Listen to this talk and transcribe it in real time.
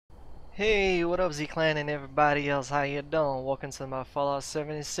Hey, what up Z-Clan and everybody else, how you doing? Welcome to my Fallout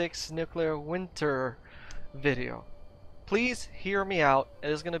 76 Nuclear Winter video. Please hear me out. It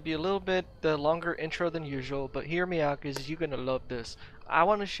is going to be a little bit longer intro than usual, but hear me out because you're going to love this. I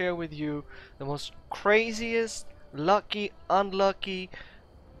want to share with you the most craziest, lucky, unlucky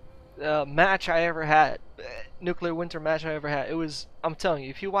match I ever had. Nuclear winter match I ever had. It was, I'm telling you,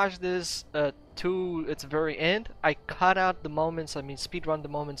 if you watch this to its very end, I cut out the moments, speedrun the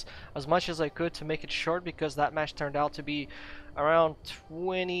moments as much as I could to make it short, because that match turned out to be around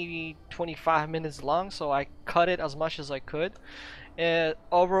 25 minutes long, so I cut it as much as I could.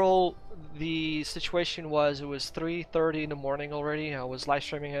 Overall, the situation was, it was 3:30 in the morning already. I was live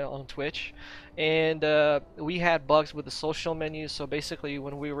streaming it on Twitch, and we had bugs with the social menu. So basically,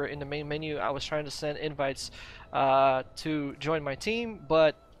 when we were in the main menu, I was trying to send invites to join my team,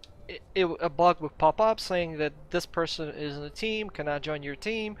 but a bug would pop up saying that this person is in the team, cannot join your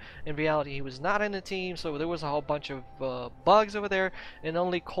team. In reality, he was not in the team, so there was a whole bunch of bugs over there, and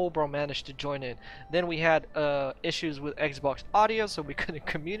only Cobra managed to join in. Then we had issues with Xbox audio, so we couldn't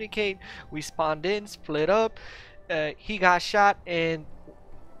communicate. We spawned in, split up. He got shot, and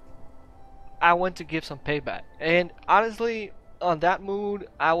I went to give some payback. And honestly, on that mood,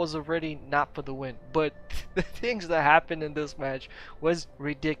 I was already not for the win. But the things that happened in this match was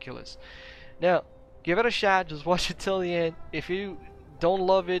ridiculous. Now, give it a shot. Just watch it till the end. If you don't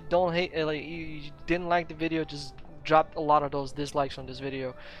love it, don't hate it, like you didn't like the video, just drop a lot of those dislikes on this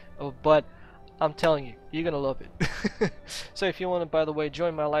video. But I'm telling you, you're gonna love it. So if you want to, by the way,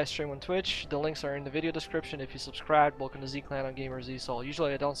 join my live stream on Twitch, the links are in the video description. If you subscribe, welcome to Z-Clan on GamerZSoul.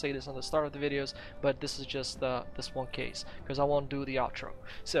 Usually I don't say this on the start of the videos, but this is just this one case, because I won't do the outro.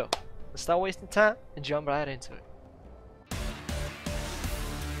 So, let's stop wasting time and jump right into it.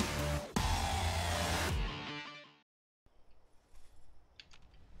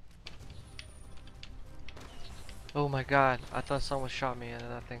 Oh my god, I thought someone shot me and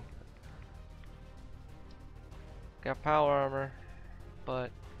nothing. Got power armor,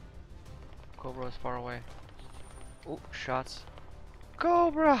 but Cobra is far away. Oh, shots.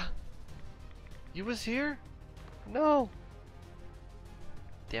 Cobra! You was here? No!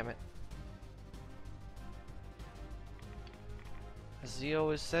 Damn it. As he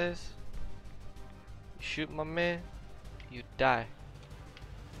always says, you shoot my man, you die.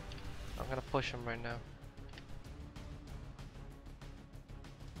 I'm gonna push him right now.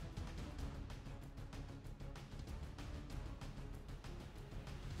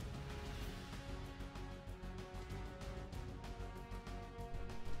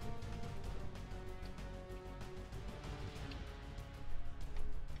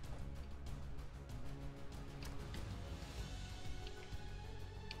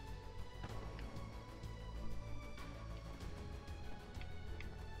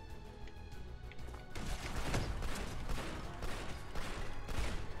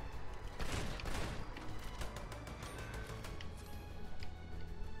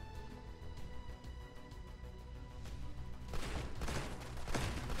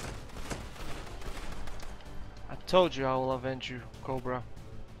 Told you I will avenge you, Cobra.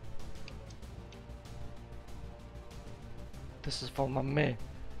 This is for my man.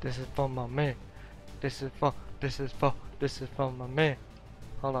 This is for my man. This is for my man.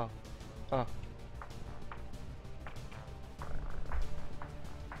 Hold on. Nah.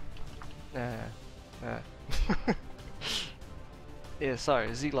 Yeah,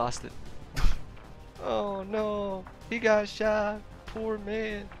 sorry, Z lost it. Oh no, he got shot. Poor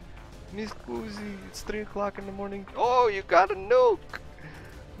man. Miss Boozy, it's 3 o'clock in the morning. Oh, you got a nuke!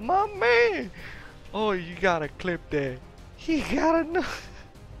 My man! Oh, you got a clip there. He got a nuke!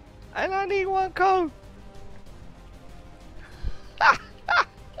 And I need one code!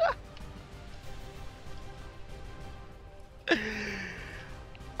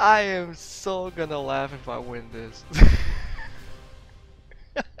 I am so gonna laugh if I win this.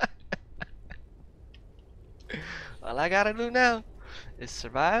 All I gotta do now is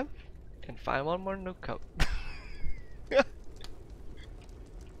survive and find one more nuke code.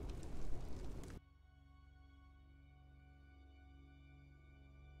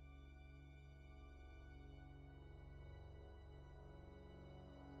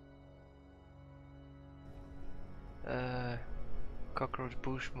 Cockroach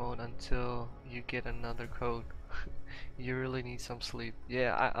bush mode until you get another code. You really need some sleep.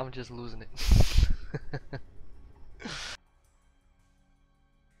 Yeah, I'm just losing it.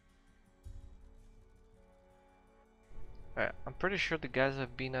 Alright, I'm pretty sure the guys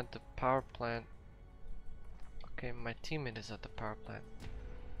have been at the power plant. Okay, my teammate is at the power plant.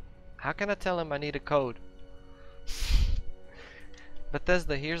 How can I tell him I need a code?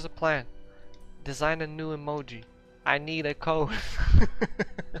 Bethesda, here's a plan. Design a new emoji. I need a code.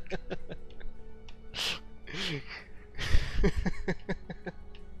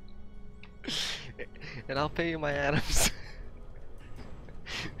 And I'll pay you my atoms.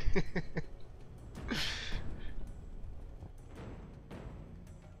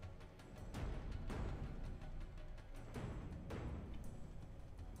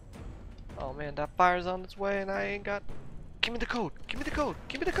 Oh man, that fire's on its way and I ain't got... Give me the code! Give me the code!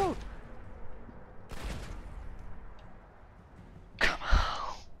 Give me the code! Come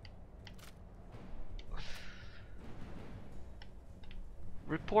on!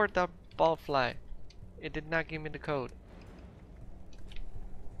 Report that ball fly. It did not give me the code.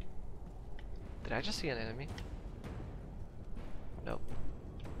 Did I just see an enemy? Nope.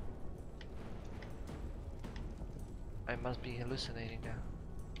 I must be hallucinating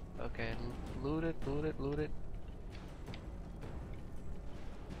now. Okay, loot it, loot it, loot it.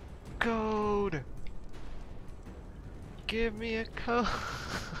 Code! Give me a code!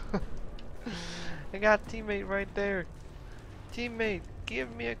 I got a teammate right there. Teammate,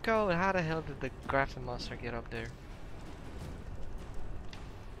 give me a code. How the hell did the graphic monster get up there?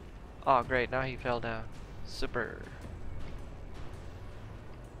 Oh great, now he fell down. Super.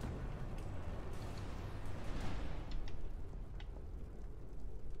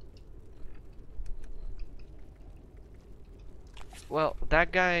 Well,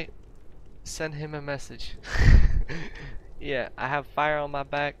 that guy, send him a message. Yeah, I have fire on my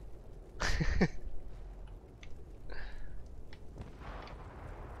back.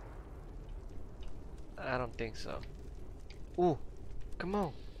 I don't think so. Ooh, come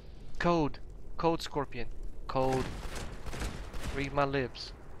on. Code. Code, Scorpion. Code. Read my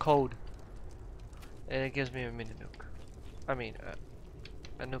lips. Code. And it gives me a mini nuke. I mean,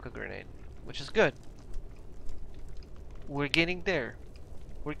 a nuke grenade. Which is good. We're getting there.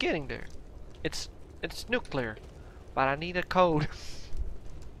 We're getting there. It's nuclear. But I need a code.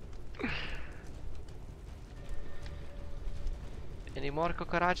 Any more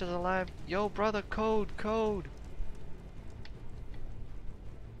cucarachas alive? Yo, brother, code, code.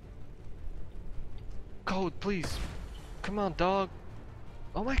 Code, please. Come on, dog.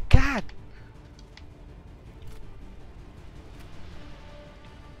 Oh my god.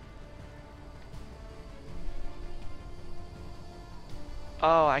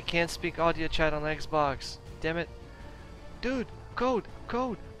 Oh, I can't speak audio chat on Xbox. Damn it. Dude, code,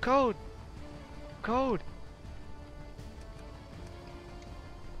 code, code, code.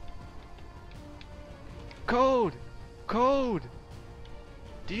 Code, code.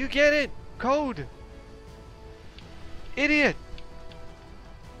 Do you get it? Code. Idiot.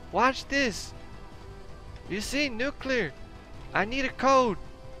 Watch this. You see, nuclear. I need a code.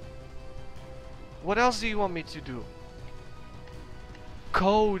 What else do you want me to do?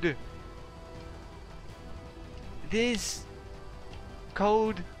 Code. This.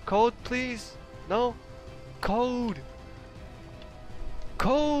 Code. Code, please. No. Code.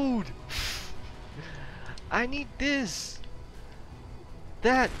 Code. I need this.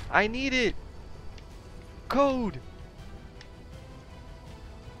 That. I need it. Code.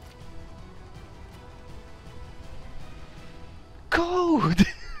 Code.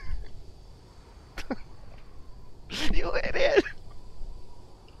 You idiot.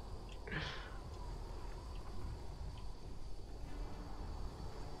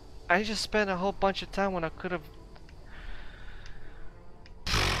 I just spent a whole bunch of time when I could have.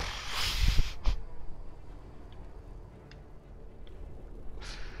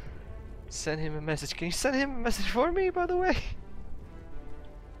 Send him a message. Can you send him a message for me, by the way?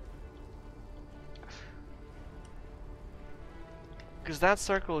 Because that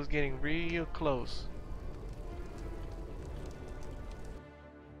circle is getting real close.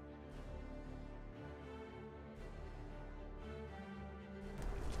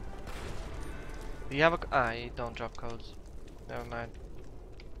 Do you have a... Ah, you don't drop codes. Never mind.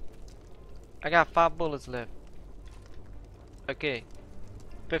 I got 5 bullets left. Okay.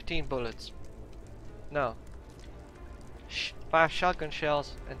 15 bullets. No. 5 shotgun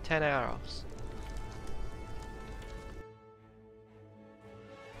shells and 10 arrows.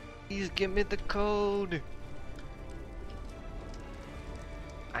 Please give me the code.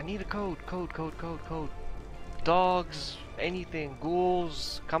 I need a code. Code, code, code, code. Dogs, anything,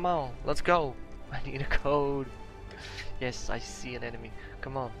 ghouls. Come on, let's go. I need a code. Yes, I see an enemy.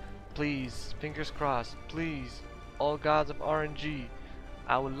 Come on, please. Fingers crossed. Please. All gods of RNG.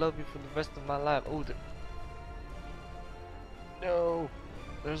 I will love you for the rest of my life. Oh, no.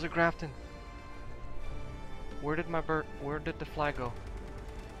 There's a Grafton. Where did my bird? Where did the fly go?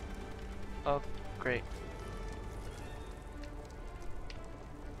 Oh, great.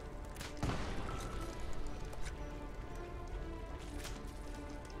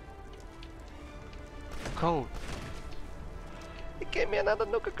 code. It gave me another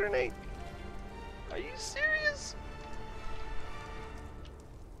nuka grenade. Are you serious?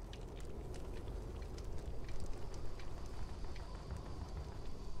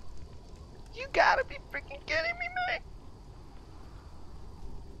 You gotta be freaking kidding me, man.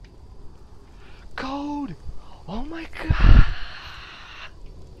 Code! Oh my god!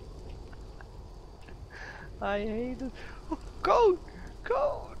 I hate it. Oh, code!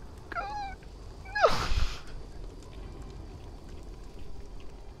 Code! Code! No!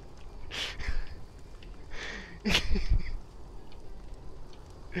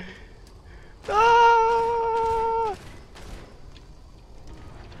 Ah!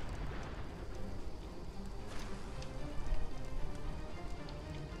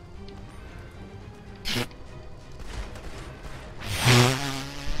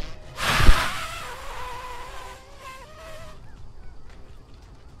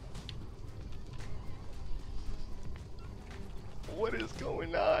 What is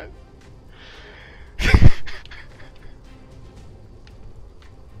going on?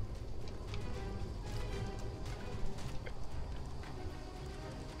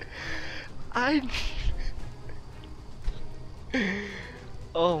 I.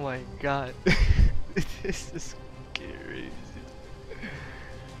 Oh my god. This is crazy.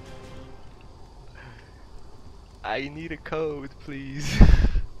 I need a code, please.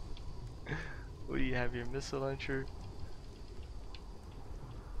 What do you have? Your missile launcher?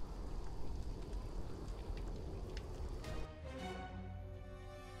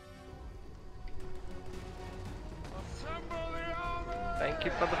 Thank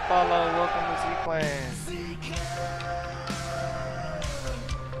you for the follow. Welcome to Z-Clan.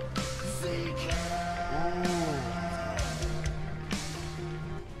 Ooh.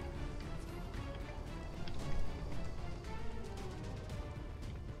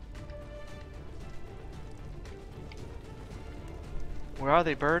 Where are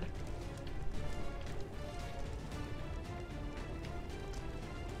they, bird?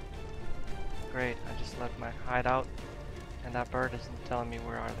 Great, I just left my hideout. And that bird isn't telling me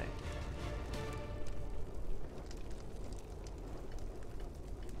where are they.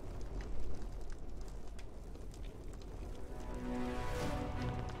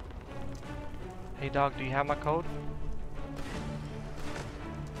 Hey dog, do you have my code?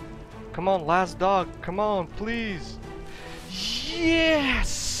 Come on, last dog, come on, please.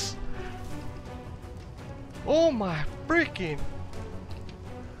 Yes! Oh my freaking.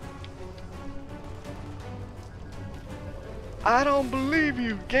 I don't believe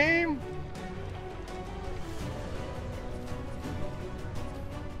you, game!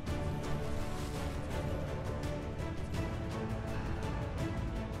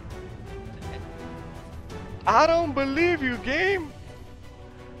 I don't believe you, game!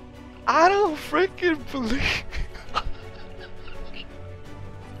 I don't freaking believe.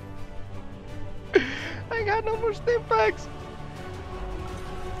 I got no more stim packs!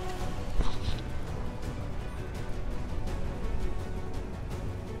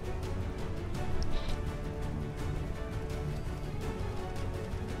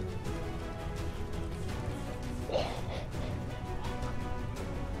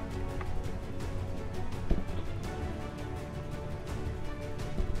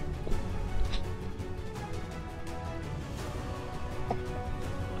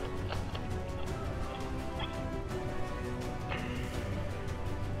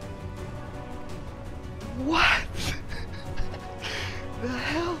 What the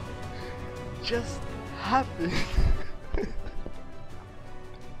hell just happened?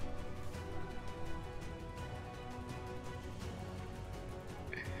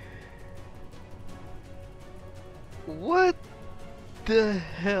 What the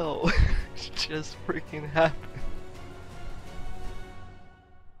hell just freaking happened?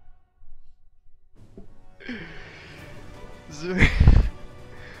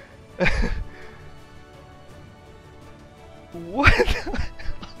 What the hell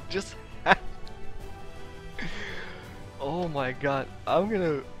just happened? Oh my god, I'm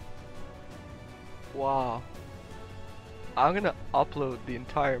gonna... Wow. I'm gonna upload the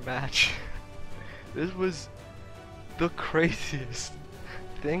entire match. This was the craziest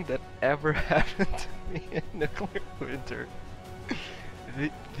thing that ever happened to me in Nuclear Winter.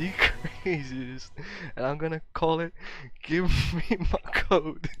 The craziest. And I'm gonna call it Give Me My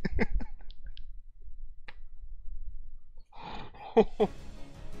Code.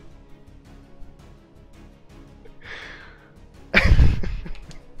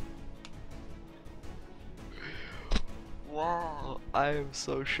 Wow, I am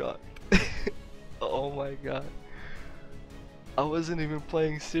so shocked. Oh my god. I wasn't even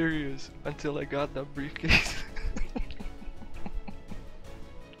playing serious until I got that briefcase.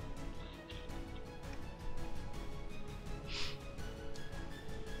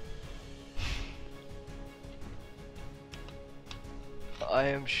 I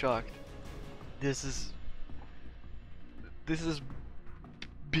am shocked. This is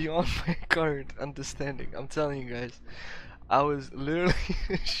beyond my current understanding. I'm telling you guys, I was literally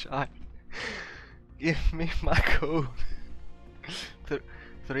shocked. Give me my code.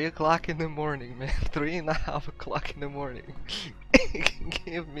 3 o'clock in the morning, man. 3.5 o'clock in the morning.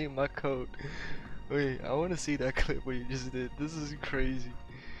 Give me my code. Wait, I want to see that clip what you just did. This is crazy.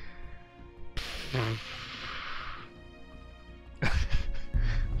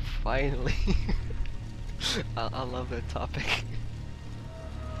 Finally. I love that topic.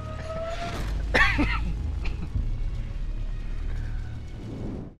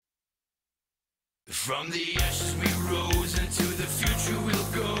 From the ashes we rose, into the future we'll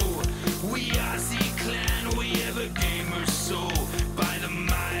go. We are Z-Clan, we have a gamer's soul. By the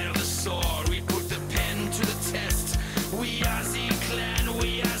might of the sword, we put the pen to the test. We are Z-Clan,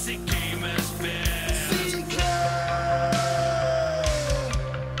 we are Z-Gamers best. Z-Clan,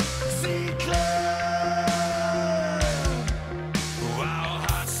 Z-Clan. Our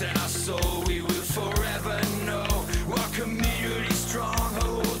hearts and our soul, we will forever know. Our community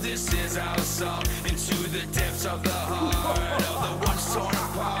stronghold, this is our song. Into the depths of the